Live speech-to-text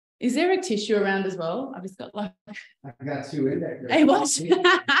Is there a tissue around as well? I've just got like... I've got two in there. Hey, what?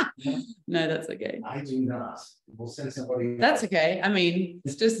 No, that's okay. I do not. We'll send somebody. That's okay. I mean,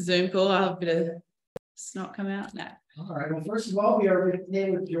 it's just a Zoom call. I'll have a bit of snot come out now. All right. Well, first of all, we are with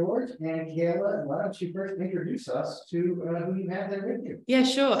Cayla George and Cayla. And why don't you first introduce us to who you have there with you? Yeah,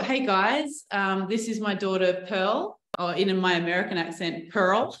 sure. Hey, guys. This is my daughter, Pearl, or in my American accent,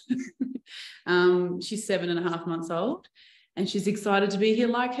 Pearl. She's 7.5 months old. And she's excited to be here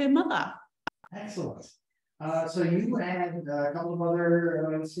like her mother. Excellent. So you and a couple of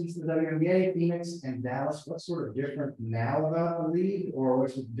other seats in the WNBA, Phoenix and Dallas. What's sort of different now about the league, or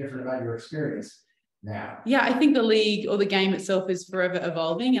what's different about your experience now? Yeah, I think the league or the game itself is forever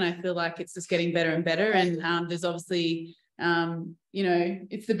evolving, and I feel like it's just getting better and better. And there's obviously,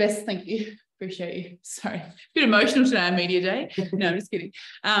 it's the best. Thank you. Appreciate you. Sorry, a bit emotional today on media day. No, I'm just kidding.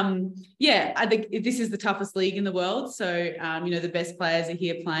 I think this is the toughest league in the world. So, the best players are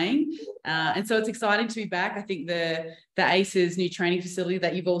here playing. And so it's exciting to be back. I think the Aces new training facility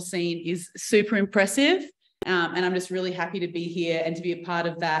that you've all seen is super impressive. And I'm just really happy to be here and to be a part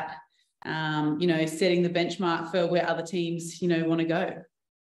of that, setting the benchmark for where other teams, want to go.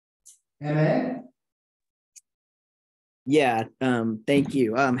 And yeah, thank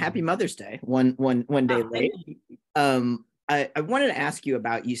you. Happy Mother's Day. One day late. I wanted to ask you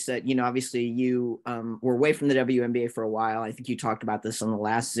about, you said, obviously you were away from the WNBA for a while. I think you talked about this on the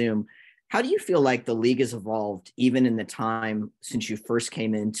last Zoom. How do you feel like the league has evolved even in the time since you first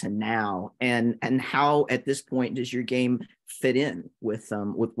came into now? And how at this point does your game fit in with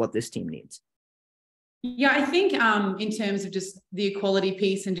what this team needs? Yeah, I think in terms of just the equality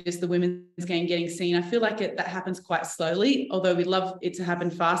piece and just the women's game getting seen, I feel like that happens quite slowly, although we'd love it to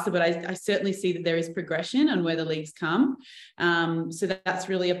happen faster, but I certainly see that there is progression on where the leagues come. So that's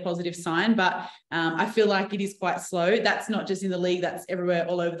really a positive sign, but I feel like it is quite slow. That's not just in the league, that's everywhere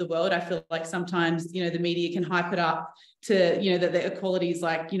all over the world. I feel like sometimes, the media can hype it up to, that the equality is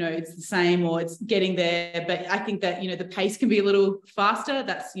like, it's the same or it's getting there. But I think that, the pace can be a little faster.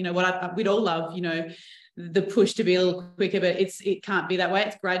 That's, what we'd all love, the push to be a little quicker, but it can't be that way.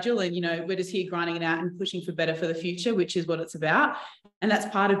 It's gradual. And, we're just here grinding it out and pushing for better for the future, which is what it's about. And that's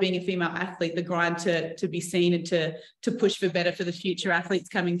part of being a female athlete, the grind to be seen and to push for better for the future athletes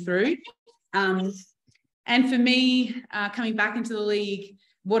coming through. And for me, coming back into the league,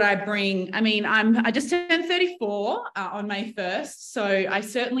 what I bring, I just turned 34 on May 1st. So I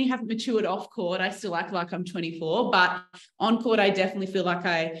certainly haven't matured off court. I still act like I'm 24, but on court, I definitely feel like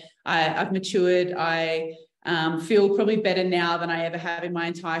I've matured. I feel probably better now than I ever have in my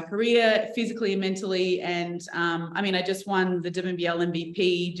entire career, physically and mentally. And I just won the WNBL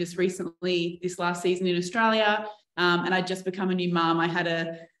MVP just recently this last season in Australia. And I just become a new mum. I had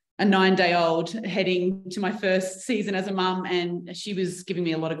a 9-day-old heading to my first season as a mum, and she was giving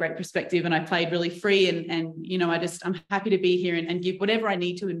me a lot of great perspective, and I played really free. And I'm happy to be here and give whatever I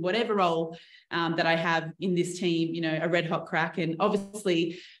need to in whatever role that I have in this team, a red hot crack, and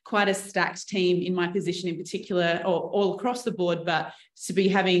obviously quite a stacked team in my position in particular, or all across the board. But to be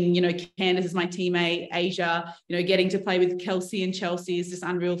having, Candace as my teammate, Asia, getting to play with Kelsey and Chelsea is just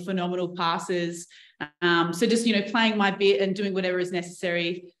unreal, phenomenal passes. So just, playing my bit and doing whatever is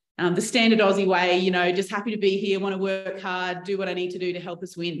necessary. The standard Aussie way, just happy to be here, want to work hard, do what I need to do to help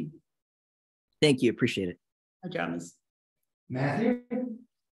us win. Thank you. Appreciate it. No dramas. Matthew?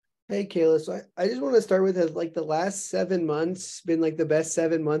 Hey, Cayla. So I just want to start with the last 7 months been like the best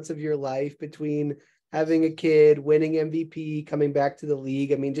 7 months of your life, between having a kid, winning MVP, coming back to the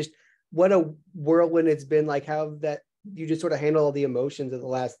league. just what a whirlwind it's been. Like, how that you just sort of handle all the emotions of the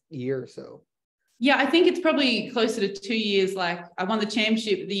last year or so. Yeah, I think it's probably closer to 2 years. Like, I won the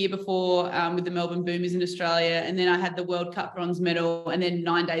championship the year before with the Melbourne Boomers in Australia, and then I had the World Cup bronze medal, and then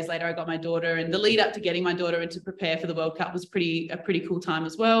 9 days later I got my daughter. And the lead up to getting my daughter and to prepare for the World Cup was a pretty cool time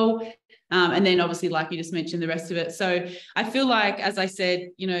as well. And then obviously, like you just mentioned, the rest of it. So I feel like, as I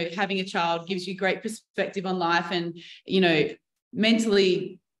said, having a child gives you great perspective on life, and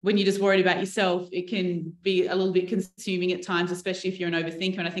mentally, when you're just worried about yourself, it can be a little bit consuming at times, especially if you're an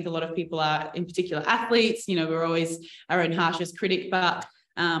overthinker. And I think a lot of people are, in particular athletes, we're always our own harshest critic. But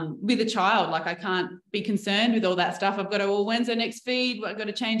with a child, like, I can't be concerned with all that stuff. I've got to, when's her next feed? I've got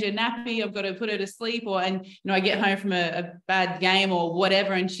to change her nappy. I've got to put her to sleep. I get home from a bad game or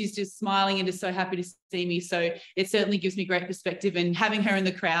whatever, and she's just smiling and just so happy to see me. So it certainly gives me great perspective, and having her in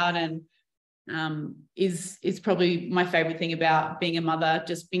the crowd and is probably my favorite thing about being a mother.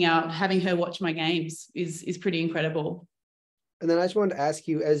 Just being out, having her watch my games is pretty incredible. And then I just wanted to ask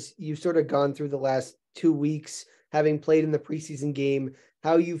you, as you've sort of gone through the last 2 weeks, having played in the preseason game,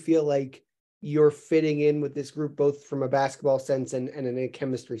 how you feel like you're fitting in with this group, both from a basketball sense and in a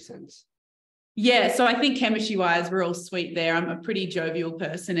chemistry sense? Yeah, so I think chemistry-wise, we're all sweet there. I'm a pretty jovial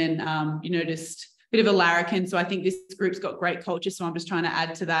person and, just a bit of a larrikin. So I think this group's got great culture. So I'm just trying to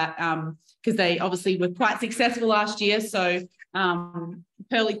add to that because they obviously were quite successful last year. So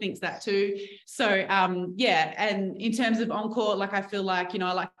Pearly thinks that too. So, and in terms of on-court, like I feel like,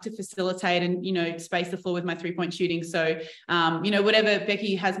 I like to facilitate and, space the floor with my three-point shooting. So, whatever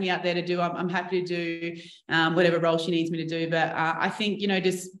Becky has me out there to do, I'm happy to do whatever role she needs me to do. But I think,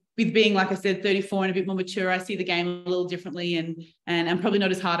 just with being, like I said, 34 and a bit more mature, I see the game a little differently and I'm probably not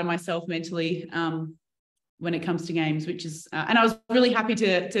as hard on myself mentally when it comes to games, which is, and I was really happy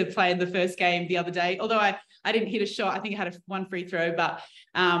to play in the first game the other day, although I didn't hit a shot. I think I had one free throw, but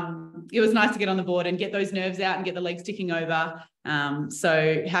it was nice to get on the board and get those nerves out and get the legs ticking over.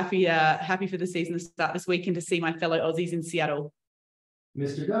 So happy for the season to start this week and to see my fellow Aussies in Seattle.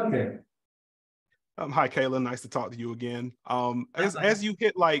 Mr. Duncan. Hi, Cayla. Nice to talk to you again. As you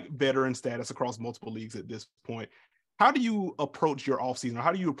hit like veteran status across multiple leagues at this point, how do you approach your offseason? Or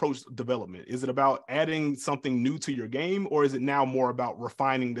how do you approach development? Is it about adding something new to your game, or is it now more about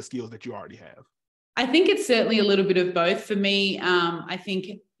refining the skills that you already have? I think it's certainly a little bit of both. For me, I think,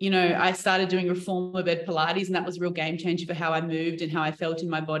 I started doing reform of ed Pilates, and that was a real game changer for how I moved and how I felt in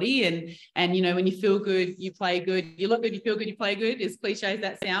my body. And when you feel good, you play good. You look good, you feel good, you play good, as cliche as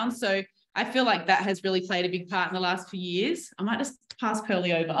that sounds. So I feel like that has really played a big part in the last few years. I might just pass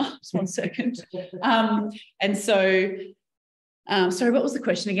Pearly over, just 1 second. And so, sorry, what was the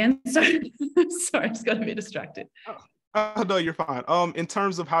question again? Sorry, I just got a bit distracted. No, you're fine. In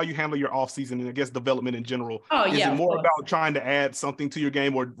terms of how you handle your off season and I guess development in general, is it more about trying to add something to your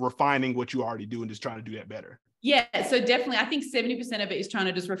game or refining what you already do and just trying to do that better? Yeah, so definitely, I think 70% of it is trying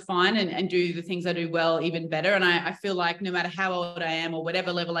to just refine and do the things I do well even better. And I feel like no matter how old I am or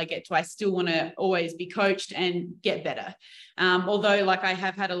whatever level I get to, I still want to always be coached and get better. Although like I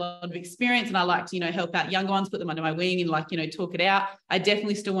have had a lot of experience and I like to, help out younger ones, put them under my wing and talk it out. I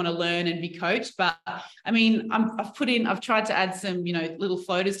definitely still want to learn and be coached. But I mean, I've tried to add some, little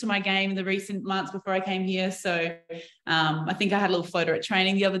floaters to my game in the recent months before I came here. So I think I had a little floater at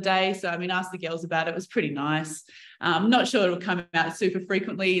training the other day. So, asked the girls about it. It was pretty nice. I'm not sure it'll come out super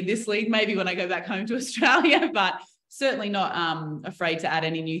frequently in this league, maybe when I go back home to Australia, but certainly not afraid to add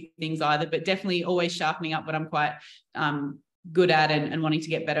any new things either, but definitely always sharpening up what I'm quite good at and wanting to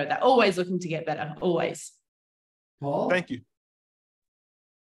get better at that. Always looking to get better, always. Paul? Thank you.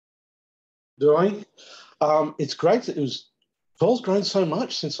 It's great. Paul's grown so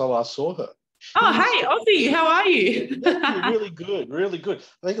much since I last saw her. Oh, hey, Aussie, how are you? Really good, really good.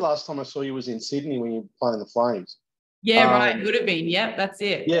 I think the last time I saw you was in Sydney when you were playing the Flames. Yeah, right, would have been. Yep, that's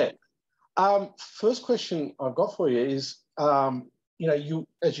it. Yeah. First question I've got for you is, you,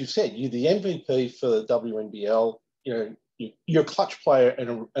 as you've said, you're the MVP for the WNBL. You're a clutch player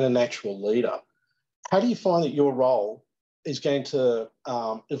and a natural leader. How do you find that your role is going to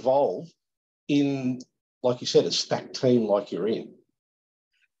evolve in, like you said, a stacked team like you're in?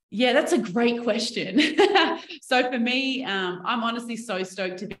 Yeah, that's a great question. So for me, I'm honestly so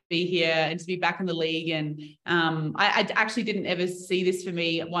stoked to be here and to be back in the league. And I actually didn't ever see this for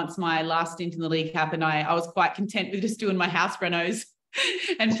me once my last stint in the league happened. I was quite content with just doing my house renos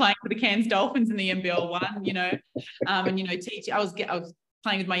and playing for the Cairns Dolphins in the NBL 1, and, teaching. I was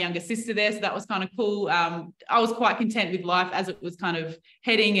playing with my younger sister there, so that was kind of cool. I was quite content with life as it was kind of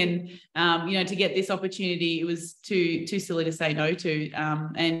heading, and to get this opportunity, it was too silly to say no to.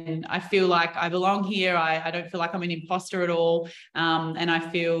 And I feel like I belong here. I don't feel like I'm an imposter at all, and I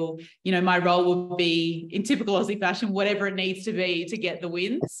feel my role will be, in typical Aussie fashion, whatever it needs to be to get the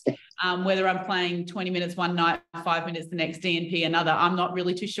wins. Whether I'm playing 20 minutes one night, 5 minutes the next, DNP another, I'm not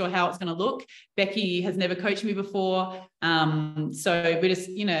really too sure how it's going to look. Becky has never coached me before. So we just,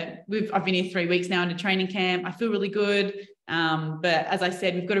 I've been here 3 weeks now into training camp. I feel really good. But as I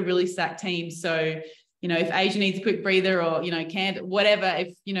said, we've got a really stacked team. So, if Asia needs a quick breather or, whatever,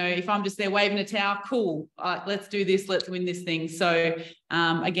 if I'm just there waving a towel, cool, let's do this, let's win this thing. So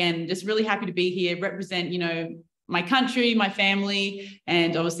again, just really happy to be here, represent, my country, my family,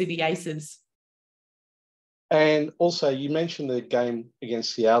 and obviously the Aces. And also, you mentioned the game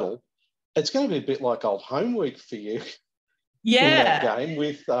against Seattle. It's going to be a bit like old home week for you. Yeah. In that game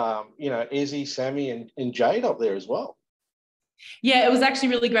with, Ezzy, Sammy, and Jade up there as well. Yeah, it was actually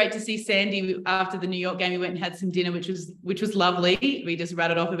really great to see Sandy after the New York game. We went and had some dinner, which was lovely. We just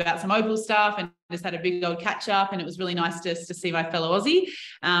rattled off about some Opal stuff and just had a big old catch up, and it was really nice just to see my fellow Aussie.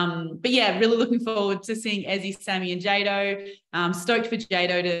 But yeah, really looking forward to seeing Ezzy, Sammy, and Jado. Stoked for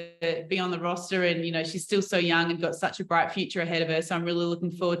Jado to be on the roster, and you know, she's still so young and got such a bright future ahead of her. So I'm really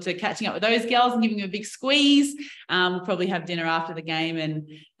looking forward to catching up with those girls and giving them a big squeeze. We'll probably have dinner after the game, and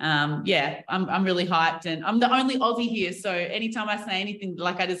yeah, I'm really hyped, and I'm the only Aussie here. So anytime I say anything,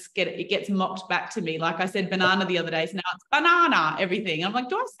 like I just get it gets mocked back to me. Like I said banana the other day, so now it's banana everything. I'm like,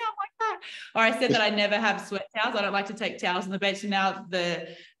 do I sound like that? Or I said that I never have sweat towels. I don't like to take towels on the bench, and now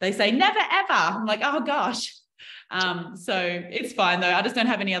they say never ever. I'm like, oh gosh. So it's fine though. I just don't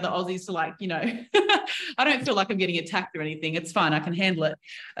have any other Aussies to, like, you know, I don't feel like I'm getting attacked or anything. It's fine. I can handle it.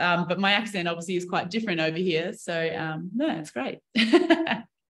 But my accent obviously is quite different over here. So no, it's great.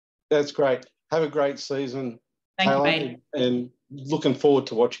 That's great. Have a great season. Thank you, mate. And looking forward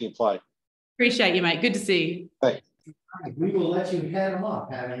to watching you play. Appreciate you, mate. Good to see you. Thanks. We will let you head them off.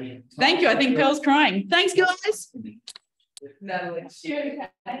 Thank you. I think Pearl's crying. Thanks, guys.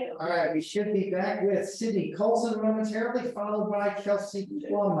 All right, we should be back with Sydney Colson momentarily, followed by Kelsey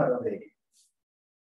Plumley.